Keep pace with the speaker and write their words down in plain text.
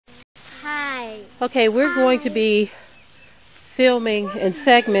Okay, we're going to be filming in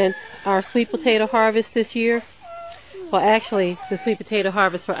segments our sweet potato harvest this year. Well, actually, the sweet potato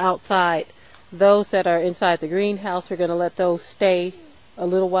harvest for outside. Those that are inside the greenhouse, we're going to let those stay a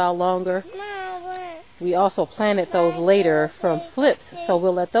little while longer. We also planted those later from slips, so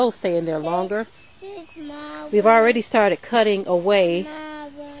we'll let those stay in there longer. We've already started cutting away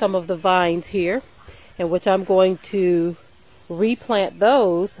some of the vines here, in which I'm going to replant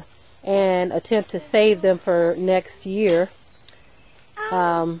those and attempt to save them for next year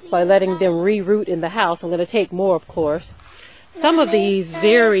by letting them reroot in the house. I'm going to take more, of course. Some of these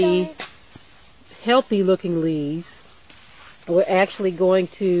very healthy looking leaves, we're actually going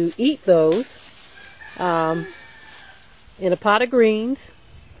to eat those in a pot of greens.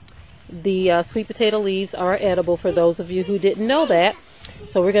 The sweet potato leaves are edible, for those of you who didn't know that.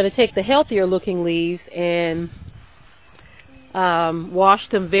 So we're going to take the healthier looking leaves and wash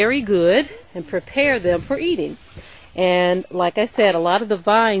them very good and prepare them for eating. And like I said, a lot of the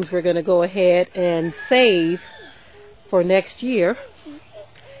vines we're going to go ahead and save for next year,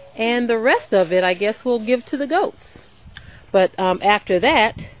 and the rest of it I guess we'll give to the goats. But after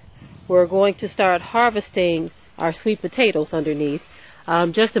that, we're going to start harvesting our sweet potatoes underneath.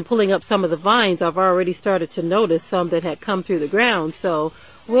 Just in pulling up some of the vines, I've already started to notice some that had come through the ground. So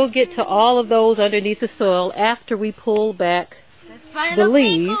we'll get to all of those underneath the soil after we pull back the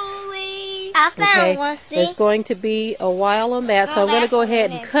leaves. I found one, see? There's going to be a while on that, so I'm going to go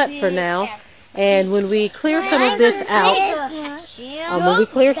ahead and cut for now. And when we clear some of this out,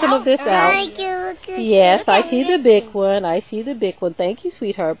 yes, I see the big one. I see the big one. Thank you,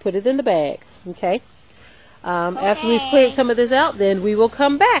 sweetheart. Put it in the bag. Okay. After we've cleared some of this out, then we will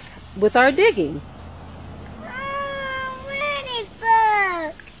come back with our digging.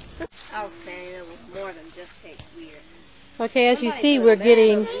 Okay, as you see, we're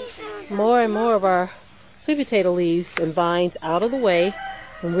getting more and more of our sweet potato leaves and vines out of the way.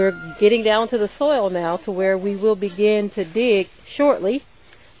 And we're getting down to the soil now to where we will begin to dig shortly.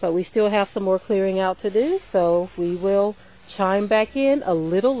 But we still have some more clearing out to do, so we will chime back in a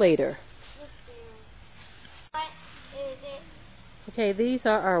little later. Okay, these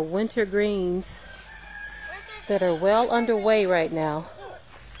are our winter greens that are well underway right now.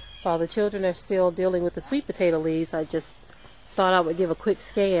 While the children are still dealing with the sweet potato leaves, I just thought I would give a quick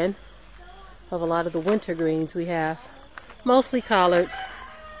scan of a lot of the winter greens we have. Mostly collards.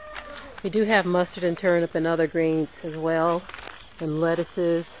 We do have mustard and turnip and other greens as well, and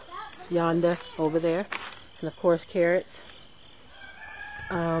lettuces yonder over there, and of course carrots.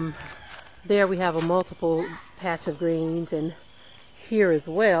 There we have a multiple patch of greens, and here as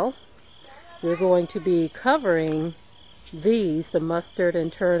well. We're going to be covering these, the mustard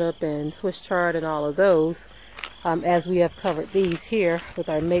and turnip and Swiss chard and all of those, as we have covered these here with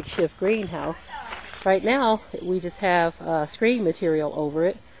our makeshift greenhouse. Right now we just have screen material over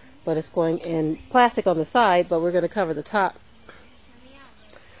it, but it's going in plastic on the side, but we're going to cover the top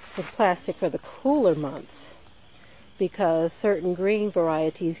with plastic for the cooler months, because certain green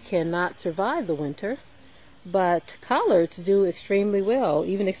varieties cannot survive the winter, but collards do extremely well,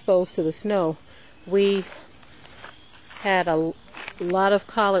 even exposed to the snow. We had a lot of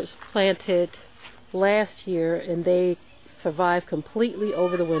collards planted last year, and they survived completely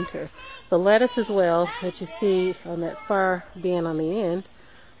over the winter. The lettuce as well, that you see on that far bin on the end,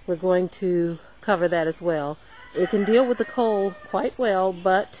 we're going to cover that as well. It can deal with the cold quite well,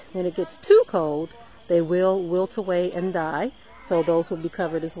 but when it gets too cold, they will wilt away and die, so those will be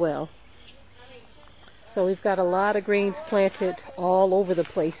covered as well. So we've got a lot of greens planted all over the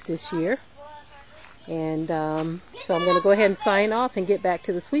place this year. And so I'm going to go ahead and sign off and get back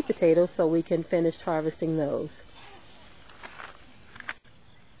to the sweet potatoes so we can finish harvesting those.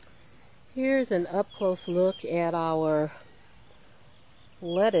 Here's an up-close look at our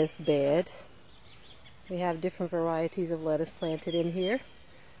lettuce bed. We have different varieties of lettuce planted in here.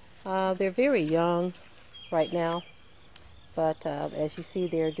 They're very young right now, but as you see,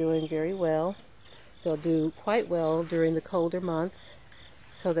 they're doing very well. They'll do quite well during the colder months,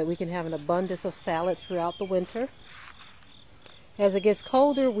 so that we can have an abundance of salad throughout the winter. As it gets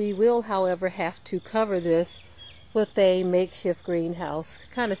colder, we will, however, have to cover this with a makeshift greenhouse,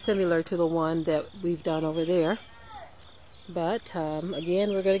 kind of similar to the one that we've done over there. But again,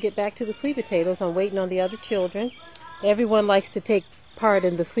 we're going to get back to the sweet potatoes. I'm waiting on the other children. Everyone likes to take part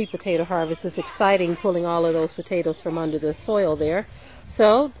in the sweet potato harvest. It's exciting pulling all of those potatoes from under the soil there.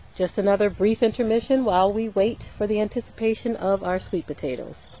 So just another brief intermission while we wait for the anticipation of our sweet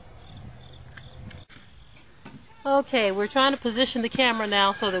potatoes. Okay, we're trying to position the camera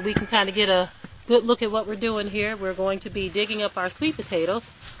now so that we can kind of get a good look at what we're doing here. We're going to be digging up our sweet potatoes.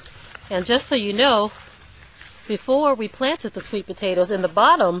 And just so you know, before we planted the sweet potatoes, in the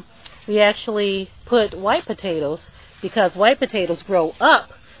bottom we actually put white potatoes because white potatoes grow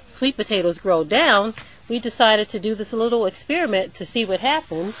up, sweet potatoes grow down. We decided to do this little experiment to see what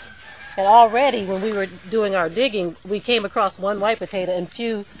happens. And already when we were doing our digging, we came across one white potato and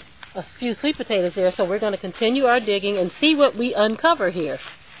a few sweet potatoes there. So we're going to continue our digging and see what we uncover here.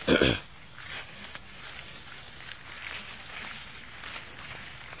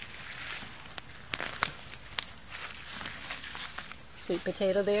 Sweet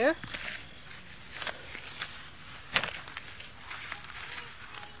potato there.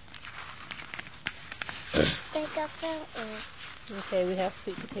 Okay, we have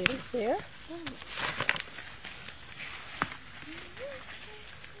sweet potatoes there.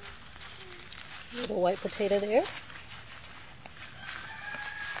 Little white potato there. What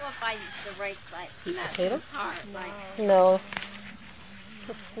if I use the right side? Sweet potato. Hard, No,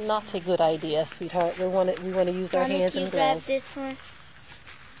 not a good idea, sweetheart. We want to use our hands and gloves. Grab this one.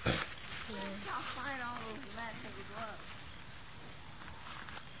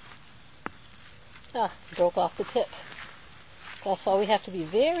 Ah, broke off the tip. That's why we have to be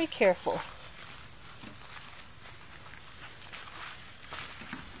very careful.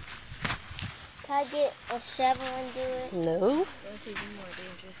 Can I get a shovel and do it? No. That's even more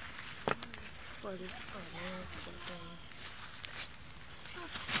dangerous. For this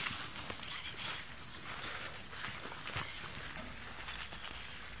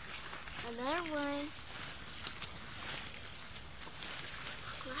another one.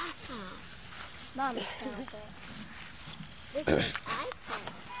 That's what I found. Mommy found that. This is I found.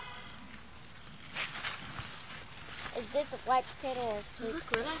 Is this a white potato or a sweet potato?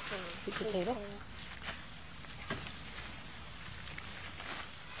 Look what I found. Sweet potato.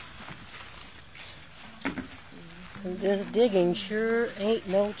 This digging sure ain't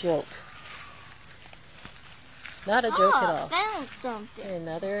no joke. It's not a joke at all. I found something.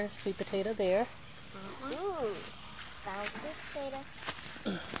 Another sweet potato there. Ooh, found sweet potato.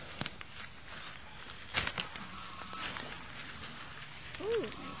 Ooh,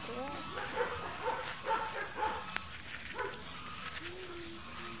 yeah.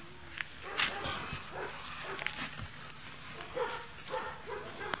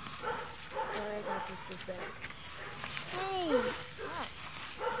 Hey! What?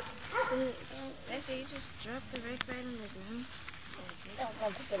 You just drop the rake right in the ground?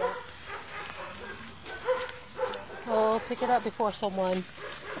 I'll pick it up. Oh, pick it up before someone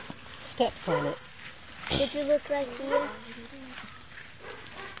steps on it. Did you look right here?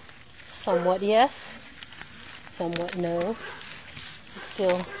 Somewhat yes, somewhat no.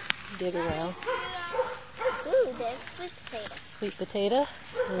 Still dig around. Ooh, there's sweet potato. Sweet potato.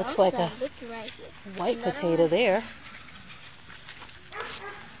 It looks like a right here. white potato there.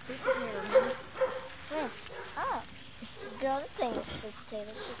 Sweet potato, Mama. Where? Oh. Girl, this ain't a sweet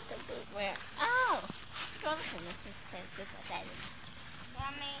potato. It's just a big. Where? Oh. Girl, this ain't a sweet potato. This is what that is.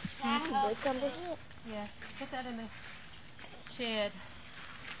 Mommy, can I look under here? Yeah, put that in the shed.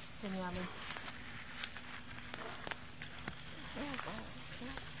 Yummy.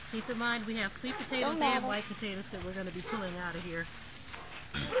 Keep in mind we have sweet potatoes and white potatoes that we're going to be pulling out of here.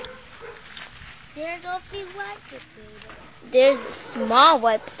 There's a few white potatoes. There's a small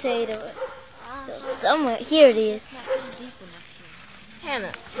white potato. There's somewhere. Here it is.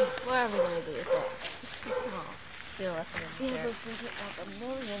 Hannah, what are we going to do with that? It's too small. She'll left it in there. We could get like a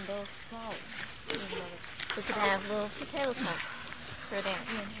million of those size. We could have little potato chunks.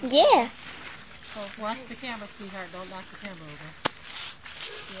 Yeah. Oh, watch the camera, sweetheart. Don't knock the camera over.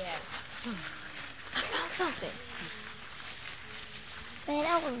 Yeah. I found something. Man, I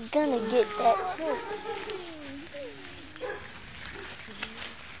was gonna get that too.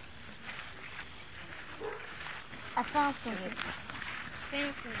 I found something.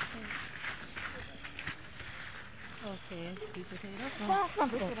 Okay, sweet potato. Found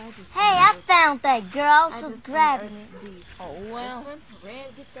something. Hey, I found that, girl. I was just grabbing it. Oh, well.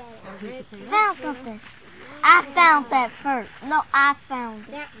 Found something. I found that first. No, I found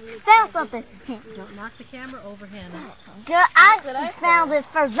it. Found something. Don't knock the camera over, Hannah. Girl, I found it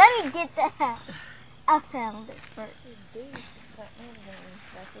first. Let me get that. I found it first.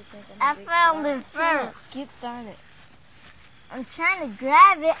 I found it first. Get started. I'm trying to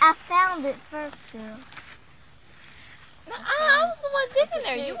grab it. I found it first, girl. I was the one digging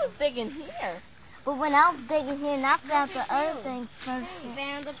there. You was digging here. But when I was digging here and I found the other thing first.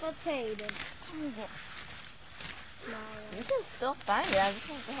 Found a potato. You can still find it. I just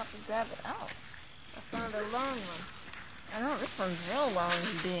want to help you grab it out. I found a long one. I know this one's real long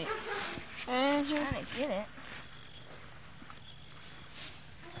and big. I'm trying to get it.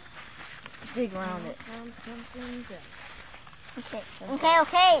 dig around it.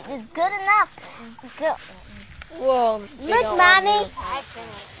 Okay. It's good enough. Go. Whoa. Look, Mommy.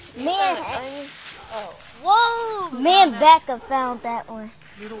 Me and Becca found that one.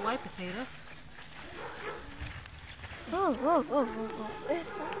 Little white potato. Ooh.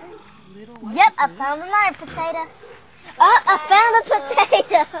 Little white Yep, I potato. found another potato. I found a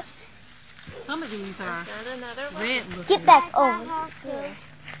potato. Some of these are Another one. red looking. Get back over.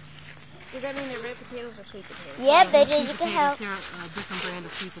 Does that mean they're red potatoes or sweet potatoes? Yeah, baby, Sweet you can potatoes, help. they're a different brand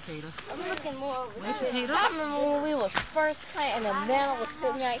of sweet potato. I'm looking more over White potato. I remember when we was first planting and the mantle was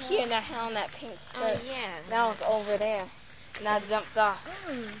sitting right here and I had on that pink skirt. Oh, yeah. Now it's over there. And I jumped off.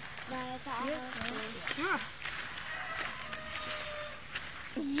 Sure.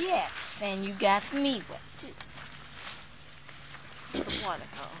 Yes, and you got me wet too.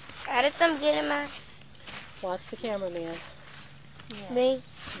 Wonderful. Added some good in mine. Watch the cameraman. Me?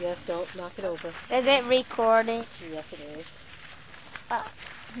 Yes, don't knock it over. Is it recording? Yes, it is.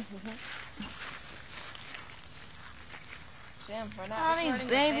 Jim, we're not All these recording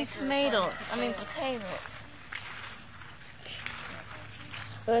the baby fake tomatoes. recording. I mean potatoes.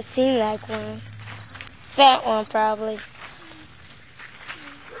 Well, it seemed like one. Fat one, probably.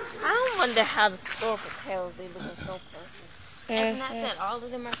 I wonder how the store potatoes they looking so perfect. It's not Mhm. that all of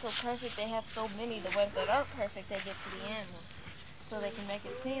them are so perfect. They have so many. The ones that are perfect, they get to the animals, so they can make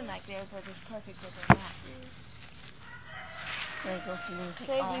it seem like theirs are just perfect, but they're not. They go through and pick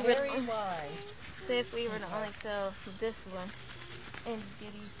all. Say if we were to only sell this one and just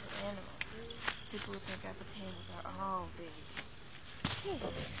get these to animals, people would think our potatoes are all big.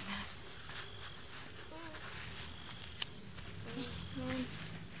 But they're not.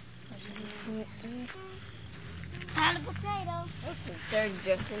 Found a potato. This is dirty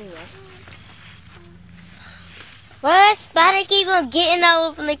just anyway. Well, that spider keep on getting all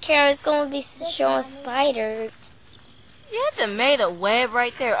over the camera. It's going to be showing spiders. You had to made a web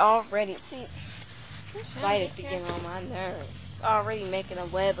right there already. See, this spider's getting on my nerves. It's already making a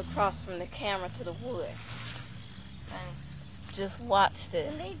web across from the camera to the wood. Just watch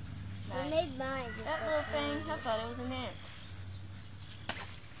this. They made mine. That little thing, I thought it was an ant.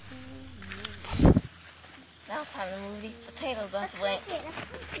 Now it's time to move these potatoes out the way. There you go,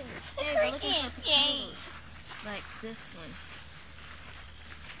 look at the potatoes. Like this one.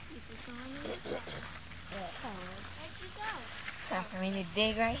 Time for me to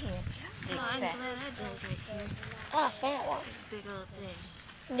dig right here. Dig fast. Oh, I found one. Big old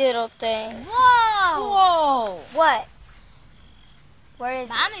thing. Little thing. Whoa! What? Where is it?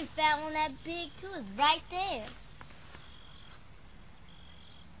 Mommy found one that big too. It's right there.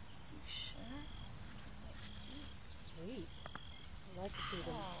 Sweet. I like to see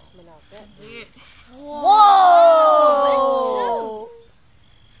them coming out that big. Weird. Whoa!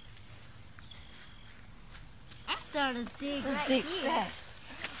 I started to dig right Dig here. fast.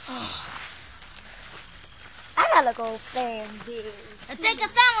 I gotta go fan dig. I think I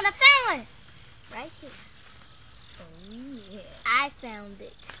found one. Right here. Oh, yeah. I found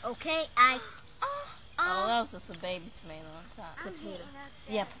it. Okay, Oh, that was just a baby tomato on top. Potato.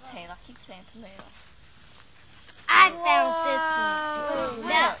 Yeah, potato. I keep saying tomato. I found this one.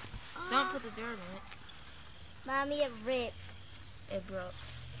 Now, Don't put the dirt in it. Mommy, it ripped. It broke.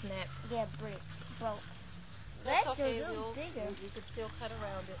 Snapped. Yeah, broke. That shows it was Will. bigger. You could still cut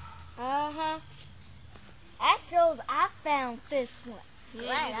around it. Uh-huh. That shows I found this one. Yeah,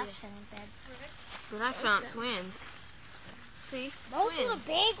 Right, you I did. found that. But I found twins. See? Those twins. are the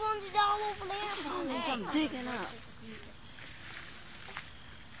big ones is all over there. Hey, I'm digging up.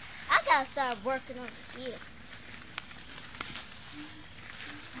 I gotta start working on here.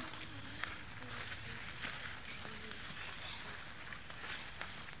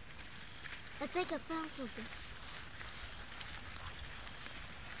 I think I found something.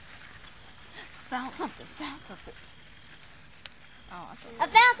 Found something. Oh, I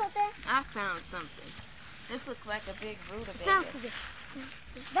found something. I found something. This looks like a big rutabaga. Found something.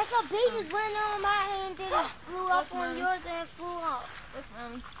 That's how big it went on my hand, then it flew up Look, on Mommy. yours and it flew off. Look,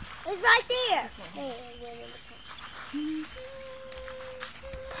 Mommy. It's right there.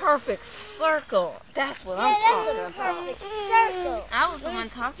 Perfect circle. That's what I'm Yeah, talking that's a about. perfect circle. I was the one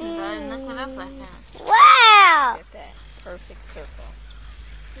talking about it, and look what else I found. Wow. Look at that. Perfect circle.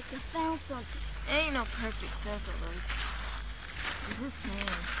 I found something. It ain't no perfect circle, though. It's just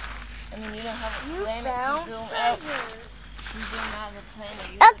sand. I mean, you don't have a You planet found to zoom out. bigger. You zoom out of the planet.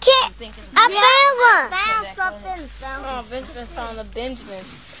 You Okay, you think it's I big. found one. Found something. Oh, Benjamin found a Benjamin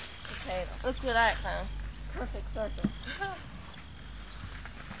potato. Look what I found. Perfect circle.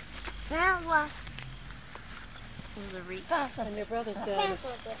 Found one. There's a reach. And your brother's got it.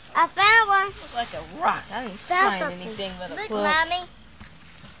 I found one. Looks like a rock. I didn't Found find something. anything but a Look, Well- Mommy.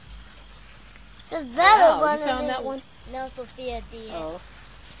 It's a Wow, better you one. found than that this. one? No, Sophia did. Oh.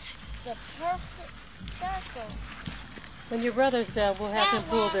 It's a perfect circle. When your brother's dead, we'll have him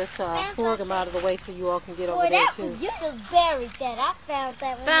pull this sorghum out of the way so you all can get over Boy, there that too. you just buried that. I found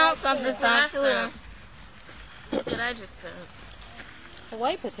that one. Found right something. there. Found two of them. What did I just found? A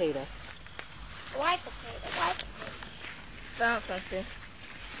white potato. White potato. White potato. Found something.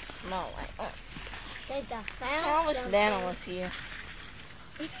 Small like. Oh. They just found I wish something. Dana was here.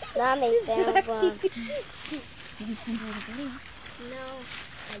 Mommy found one. Did you send her the video? No,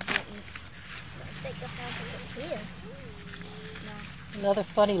 I didn't. I think I found something here. Another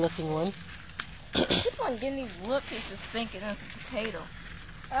funny looking one. Keep on getting these wood pieces thinking it's a potato.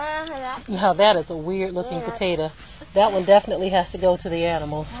 That Now that is a weird looking Yeah. potato. That one definitely has to go to the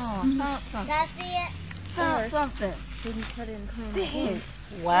animals. Oh, found something. Can I see it? Found something. Didn't cut it and clean it again.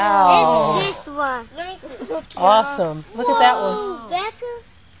 Wow. This one. Let me see. Awesome. Look at that one. Whoa, Becca.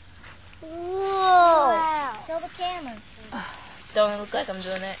 Whoa. Wow. Show the camera. Don't look like I'm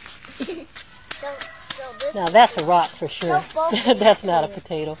doing that. Show this. Now that's a rock for sure. Show both of That's them. not a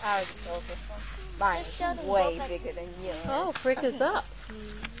potato. I already told this one. Mine Just show them is way both at bigger than yours. Oh, Frick is up.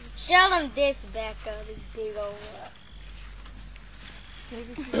 Show them this, Becca. This big old rock.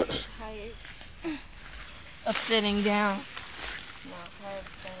 Maybe she's tired of sitting down.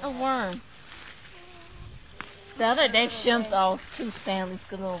 A worm. The other day, Shimthal was two Stanley's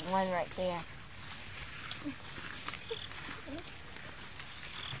good little one right there.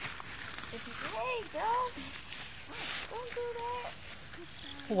 Hey, girl. Don't do that.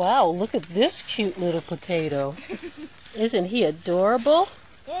 Wow, look at this cute little potato. Isn't he adorable?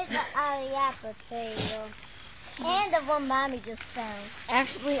 Here's the aliyah potato. And the one Mommy just found.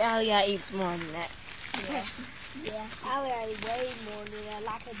 Actually, Aliyah eats more than that. Yeah, aliyah way more than that,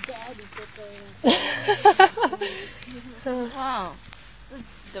 like a daddy potato. Wow. It's a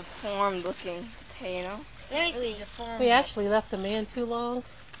deformed looking potato. Let me Really see. deformed. We actually left the man too long.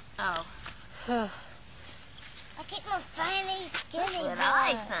 Oh. I keep on finding these skinny That's what ones.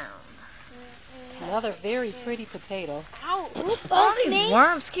 I found. Another very pretty potato. Ow, All these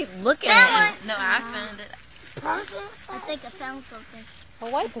worms keep looking at me. No, I found it. I think I found something. A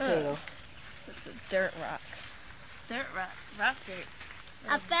white potato. It's a dirt rock. Dirt rock. Rock dirt.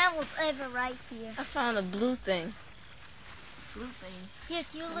 I found what's over right here. I found a blue thing. Blue thing. Here,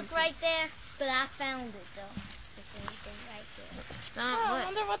 you look right there, but I found it though. There's anything right there. I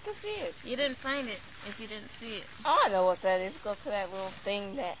wonder what this is. You didn't find it if you didn't see it. Oh, I know what that is. Go to that little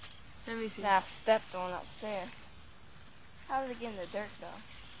thing that Let me see. I stepped on upstairs. How did it get in the dirt though?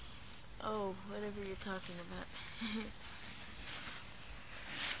 Oh, whatever you're talking about.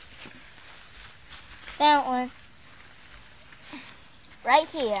 Found one. Right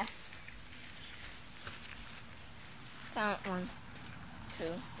here. Found one.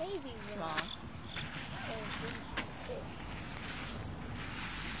 Two. Baby Small.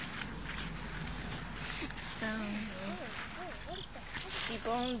 Found one. Keep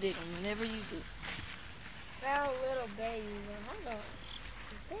on digging whenever you do. Found a little baby one.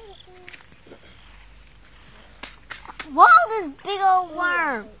 Whoa, this big old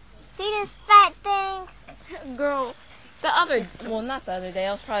worm. See this fat thing? Girl, the other, well, not the other day,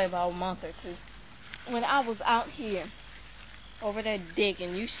 it was probably about a month or two. When I was out here, over there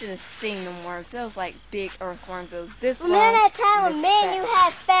digging, you should have seen them worms. They was like big earthworms. It was this long. Remember that time and when this me and fat. you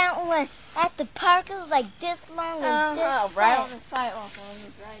had found one at the park? It was like this long and this right fat. on the sidewalk when we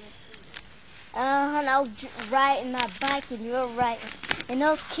was driving. And I was riding my bike and you were riding. And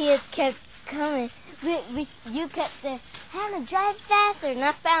those kids kept coming. You kept saying, Hannah, drive faster. And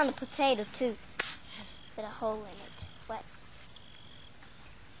I found a potato too. With a hole in it. What?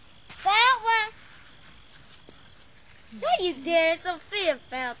 Found one. No, you did. Sophia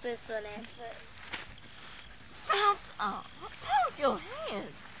found this one at first. Found, oh, how's your hand?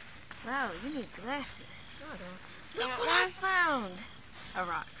 Wow, you need glasses. Look what I found. A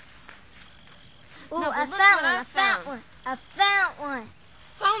rock. Ooh, No, I but look found what one. I I found found. one. I found one.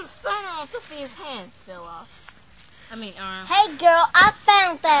 Found the spider on Sophia's hand. Fell off. I mean, arm. Hey, girl, I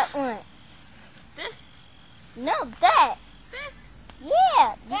found that one. This? No, that. This?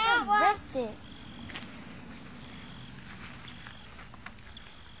 Yeah, you just ripped it.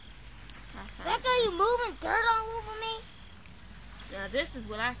 Becca, you moving dirt all over me? Now this is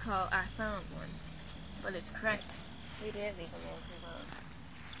what I call I found one. But it's correct. We did leave them in too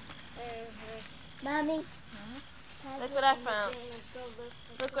long. Mommy. Look what I found.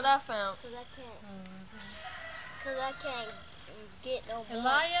 Look what I found. Because I can't get no more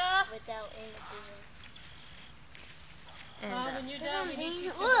Elia? without anything. And when you're done, we need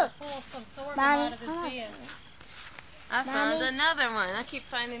you to Look. pull some sorghum Mommy, out of this bin. I found Mommy. another one. I keep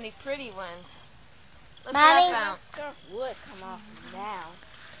finding the pretty ones. Look Mommy. what I found. Scarf would come off now.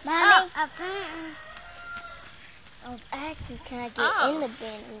 Mommy, I was asking, can I get in the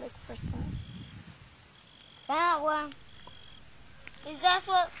bin and look for some? Found one. Is that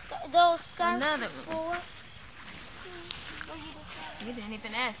what those scarves Another are one. for? You didn't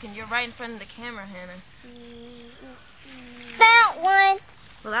even ask, and you're right in front of the camera, Hannah. Found one.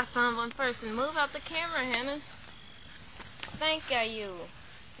 Well, I found one first, and move out the camera, Hannah. Thank you.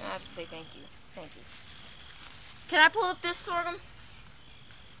 No, I'll just say thank you. Thank you. Can I pull up this sorghum?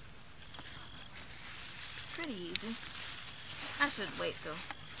 Pretty easy. I should wait, though.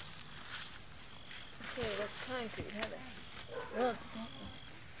 Okay, that's concrete, Heather. Look.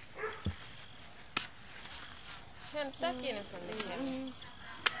 Hannah, stop getting in front of the camera.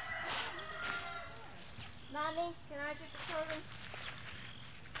 Mommy, Can I get the sorghum?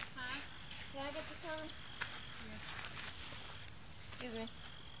 Huh? Can I get the sorghum? Excuse me.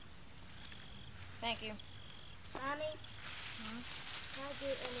 Thank you. Mommy, can I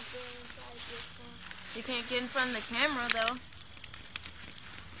get in the bin and try to get some? You can't get in front of the camera, though.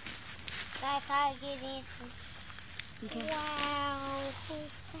 Like I get into. You can't. Wow, who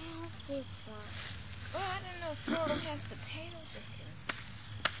found this one? Oh, I didn't know sorghum has potatoes. Just kidding.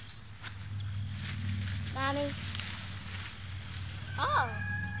 Mommy. Oh.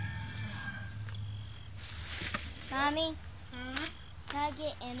 Mommy, can I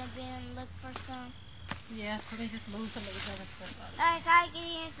get in a bin and look for some? Yes, let me just move some of this other stuff out. Like I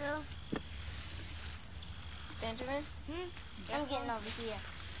get into. Benjamin? I'm getting over here.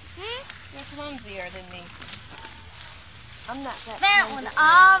 You're clumsier than me. I'm not that Found one clumsy.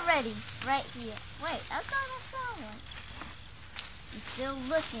 already, right here. Wait, I thought I saw one. I'm still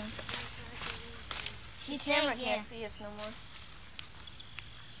looking. She The camera said yes. can't see us no more.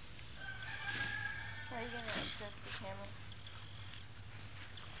 How are you going to adjust the camera?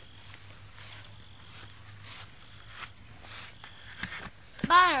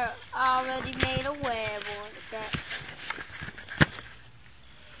 Spider already made a web on that.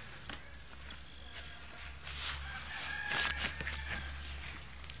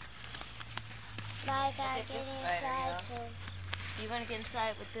 Like I Look at get this spider, inside. y'all. You want to get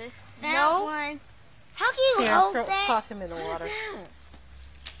inside with this? Found one. How can you Here, hold that? toss him in the water.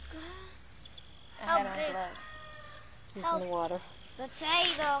 I How had on big? gloves. He's in the water.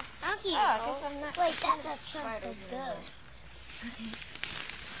 Potato. How can you I hold? guess I'm not. Wait, that's a chunk Spiders of anymore. dirt.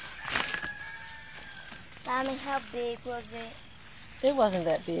 Mommy, how big was it? It wasn't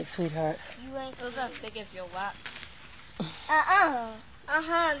that big, sweetheart. You ain't. It was as big as your lap.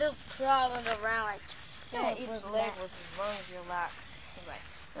 It was crawling around like. Yeah, What each was leg that? was as long as your locks.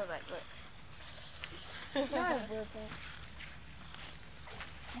 It was like, look. No, it wasn't.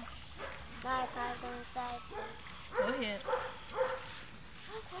 Like I go inside too. Go ahead.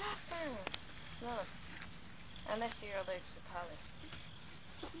 Look what I found. Smell it. Unless you're allergic to pollen.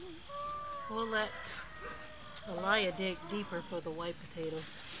 We'll let Elia dig deeper for the white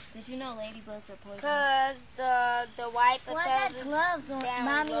potatoes. Did you know ladybugs are poisonous? Cause the white potatoes. Gloves on.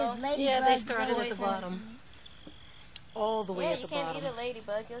 Mommy low. is ladybug. Yeah, they started at the poisonous. bottom. All the way Yeah, at you the can't bottom. eat a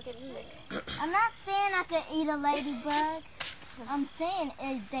ladybug. You'll get sick. I'm not saying I can eat a ladybug. I'm saying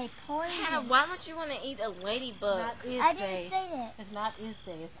is they poison. Hannah, why would you want to eat a ladybug? Not is I they. didn't say that. It's not is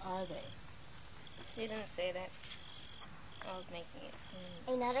they, it's are they. She didn't say that. I was making it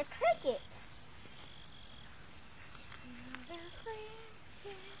seem. Another cricket.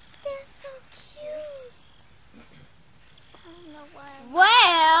 They're so cute. I don't know why.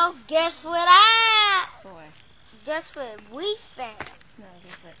 Well, guess what Guess what we found. No,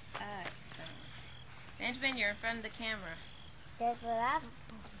 guess what I found. Benjamin, you're in front of the camera. Guess what I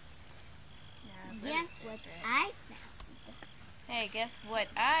Yeah, Guess what I found. Hey, guess what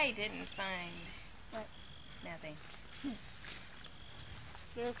I didn't find? What? Nothing.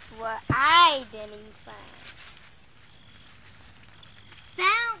 Guess what I didn't find.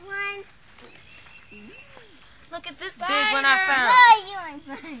 Found one. Look at this big one I found. No, you ain't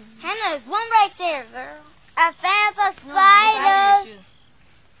found. Hannah, there's one right there, girl. I found a spider.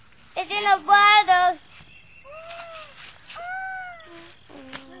 It's in a bottle.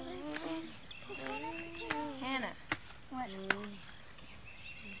 Hannah. What? I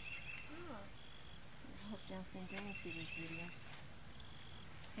hope Johnson didn't see this video.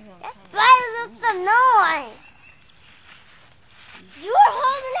 That spider looks annoying. You were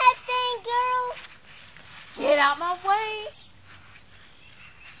holding that thing, girl. Get out my way.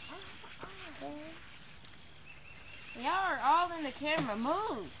 Y'all are all in the camera.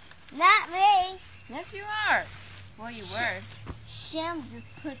 Move. Not me. Yes, you are. Well, you were. Shem just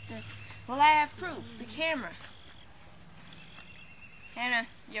put the... Well, I have proof. The camera. Hannah,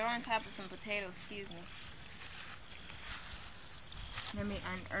 you're on top of some potatoes. Excuse me. Let me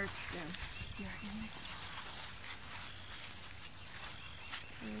unearth them. You're in the...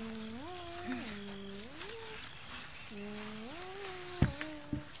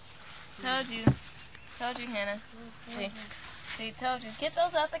 Told you. Told you, Hannah. See, told you. Get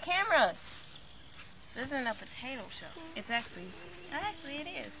those off the camera. This isn't a potato show. It's actually it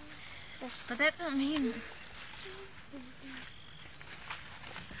is. But that don't mean...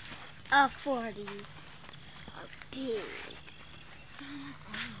 For these are big.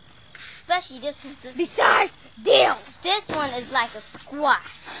 Especially this one. Besides this one is like a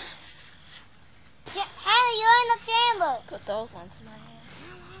squash. Yeah, Hannah, you're in the camera. Put those ones in my hand.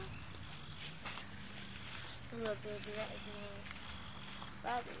 Look, baby,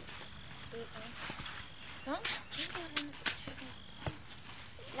 that is Don't.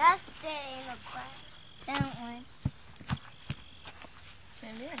 That's in the grass. That one.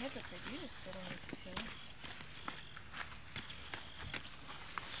 Sam, you're a hypocrite. You just spit on this potato.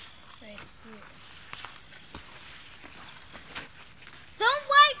 Right here. Don't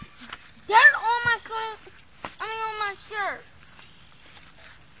wipe dirt on my on my shirt.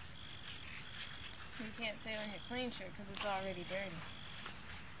 You can't say on your clean shirt because it's already dirty.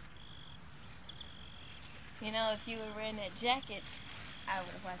 You know, if you were wearing that jacket, I would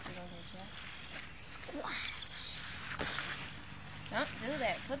have wiped it on your jacket. Squash. Don't do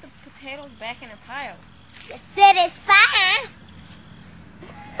that. Put the potatoes back in a pile. You said it's fine.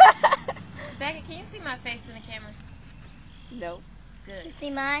 Becca, can you see my face in the camera? No. Good. You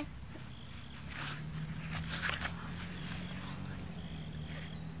see mine?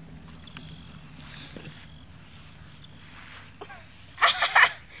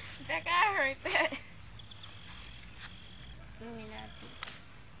 Becca, I heard that.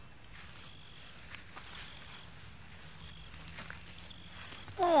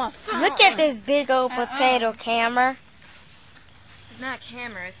 Look at this big old potato camera. It's not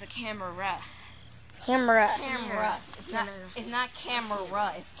camera, it's a camera. Camera. It's not camera,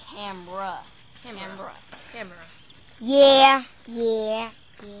 it's camera. Camera. Yeah.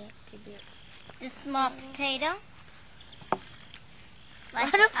 This small potato. Why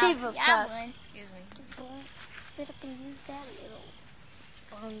do people talk? Excuse me. Sit up and use that little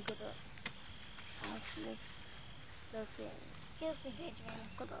bungalow. Actually, look at it. Here's the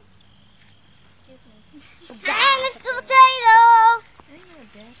good one. Excuse me. And this potato.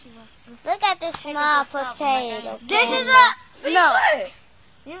 Look at this small potato. This is a no.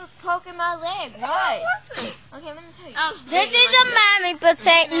 You was poking my leg. Why? Okay, let me tell you. This is a mommy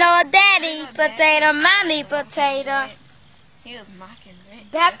potato. No, a daddy potato. Mommy potato. He was mocking me.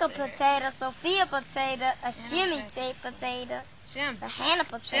 Becca potato. Sophia potato. A shimmy tape potato. Jim. A Hannah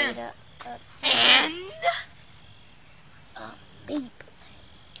potato. And Baby potato.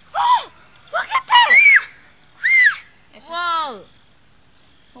 oh, look at that! Whoa!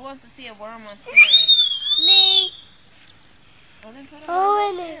 Who wants to see a worm on steroids? Me. Well, then put a worm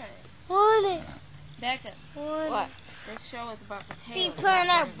on steroids. Hold it. Becca, what? This show is about potatoes. Be putting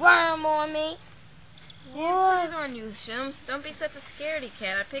that worm on me. Yeah, put it on you, Shim. Don't be such a scaredy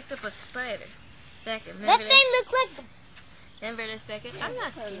cat. I picked up a spider. Becca, That remember thing this? looks like. Remember this, Becca? I'm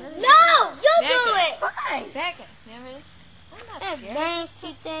not scared. No, you do it. Fine. Becca, remember this? I'm not That scared.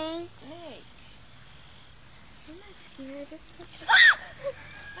 nasty thing. Hey. I'm not scared. Just touch it.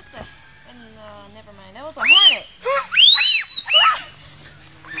 What the? No, never mind. That was a hornet.